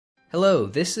Hello,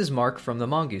 this is Mark from the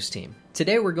Mongoose team.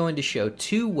 Today we're going to show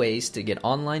 2 ways to get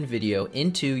online video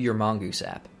into your Mongoose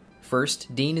app.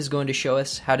 First, Dean is going to show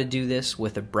us how to do this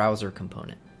with a browser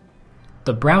component.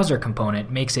 The browser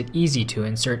component makes it easy to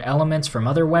insert elements from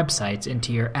other websites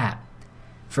into your app.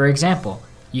 For example,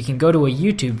 you can go to a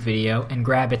YouTube video and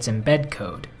grab its embed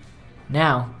code.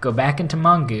 Now, go back into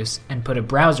Mongoose and put a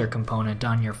browser component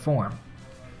on your form.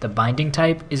 The binding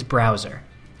type is browser.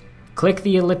 Click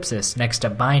the ellipsis next to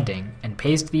binding and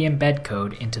paste the embed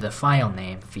code into the file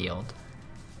name field.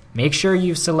 Make sure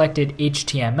you've selected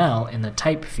HTML in the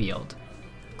type field.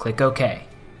 Click OK.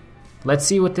 Let's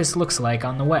see what this looks like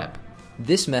on the web.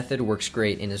 This method works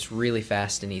great and is really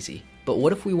fast and easy. But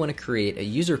what if we want to create a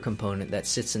user component that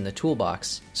sits in the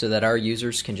toolbox so that our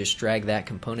users can just drag that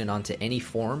component onto any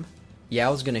form?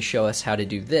 Yao's going to show us how to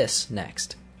do this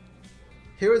next.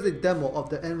 Here is a demo of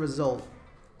the end result.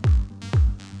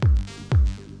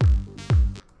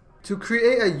 To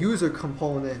create a user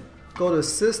component, go to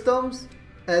Systems,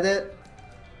 Edit,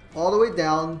 all the way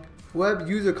down, Web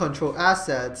User Control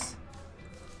Assets,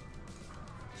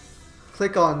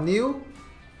 click on New,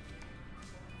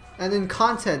 and in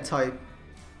Content Type,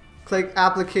 click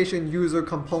Application User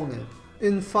Component.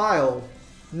 In File,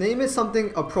 name it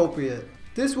something appropriate.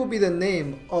 This will be the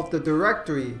name of the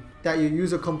directory that your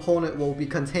user component will be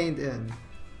contained in.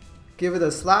 Give it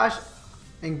a slash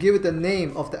and give it the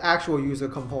name of the actual user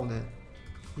component,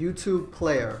 YouTube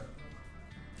Player.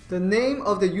 The name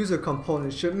of the user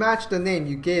component should match the name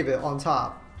you gave it on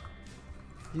top,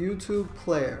 YouTube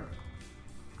Player.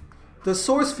 The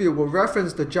source field will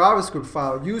reference the JavaScript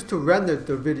file used to render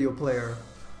the video player.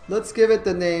 Let's give it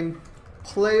the name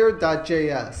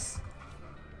player.js.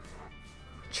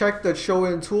 Check the Show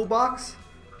In toolbox.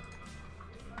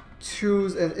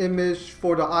 Choose an image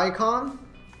for the icon.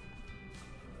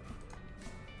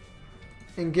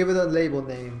 And give it a label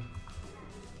name.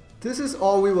 This is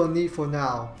all we will need for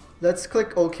now. Let's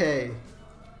click OK.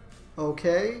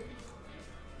 OK.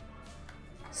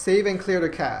 Save and clear the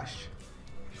cache.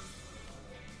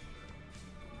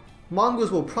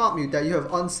 Mongoose will prompt you that you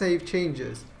have unsaved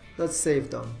changes. Let's save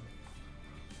them.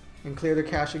 And clear the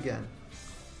cache again.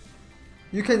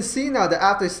 You can see now that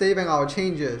after saving our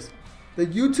changes, the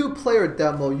YouTube Player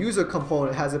demo user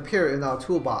component has appeared in our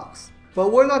toolbox.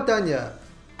 But we're not done yet.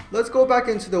 Let's go back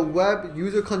into the Web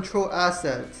User Control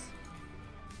Assets.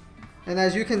 And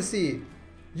as you can see,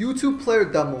 YouTube Player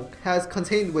demo has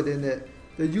contained within it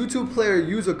the YouTube Player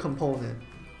user component.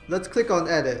 Let's click on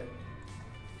Edit.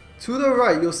 To the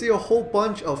right, you'll see a whole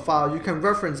bunch of files you can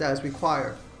reference as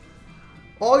required.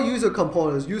 All user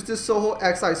components use this Soho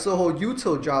xi Soho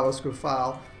util JavaScript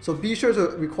file, so be sure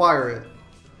to require it.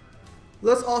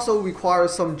 Let's also require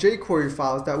some jQuery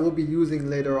files that we'll be using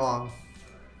later on.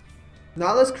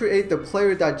 Now let's create the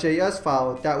player.js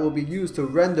file that will be used to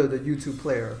render the YouTube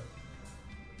player.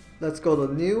 Let's go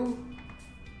to New,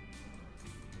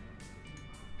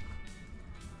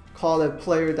 call it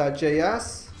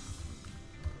player.js,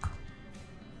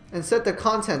 and set the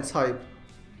content type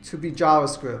to be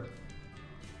JavaScript.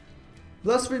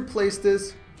 Let's replace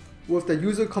this with the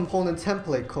user component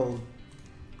template code.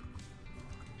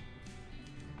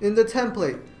 In the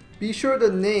template, be sure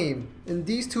the name in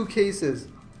these 2 cases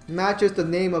matches the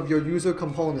name of your user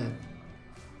component.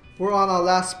 We're on our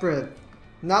last sprint.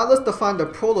 Now let's define the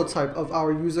prototype of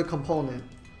our user component.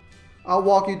 I'll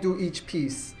walk you through each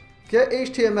piece.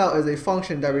 GetHTML is a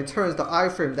function that returns the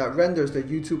iframe that renders the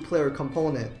YouTube player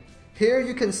component. Here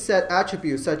you can set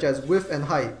attributes such as width and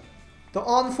height. The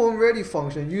onFormReady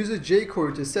function uses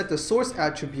jQuery to set the source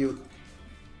attribute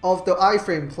of the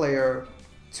iframe player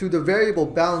to the variable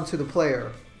bound to the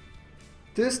player.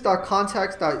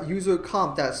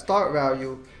 This.context.userComp.start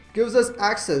value gives us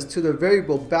access to the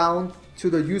variable bound to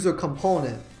the user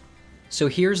component. So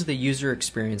here's the user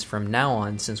experience from now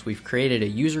on since we've created a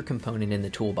user component in the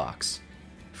toolbox.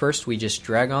 First, we just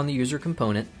drag on the user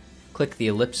component, click the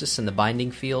ellipsis in the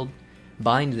binding field,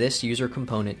 bind this user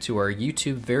component to our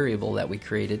YouTube variable that we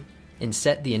created, and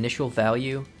set the initial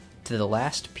value to the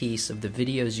last piece of the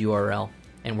video's URL,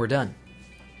 and we're done.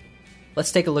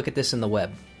 Let's take a look at this in the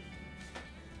web.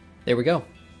 There we go.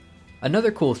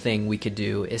 Another cool thing we could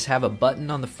do is have a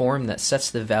button on the form that sets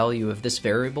the value of this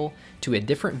variable to a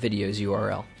different video's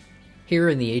URL. Here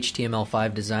in the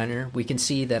HTML5 designer, we can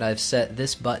see that I've set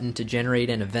this button to generate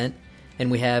an event,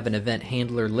 and we have an event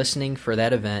handler listening for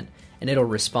that event, and it'll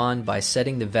respond by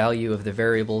setting the value of the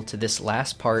variable to this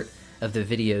last part of the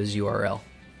video's URL.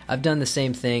 I've done the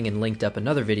same thing and linked up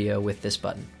another video with this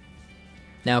button.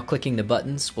 Now clicking the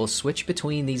buttons will switch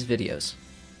between these videos.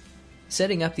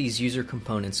 Setting up these user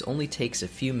components only takes a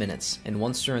few minutes, and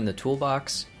once they're in the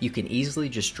toolbox, you can easily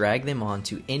just drag them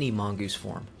onto any Mongoose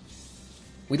form.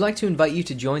 We'd like to invite you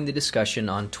to join the discussion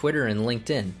on Twitter and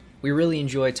LinkedIn. We really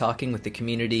enjoy talking with the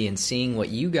community and seeing what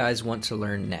you guys want to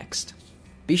learn next.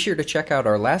 Be sure to check out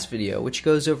our last video, which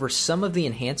goes over some of the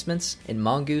enhancements in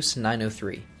Mongoose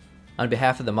 903. On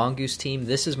behalf of the Mongoose team,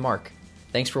 this is Mark.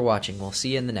 Thanks for watching. We'll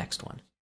see you in the next one.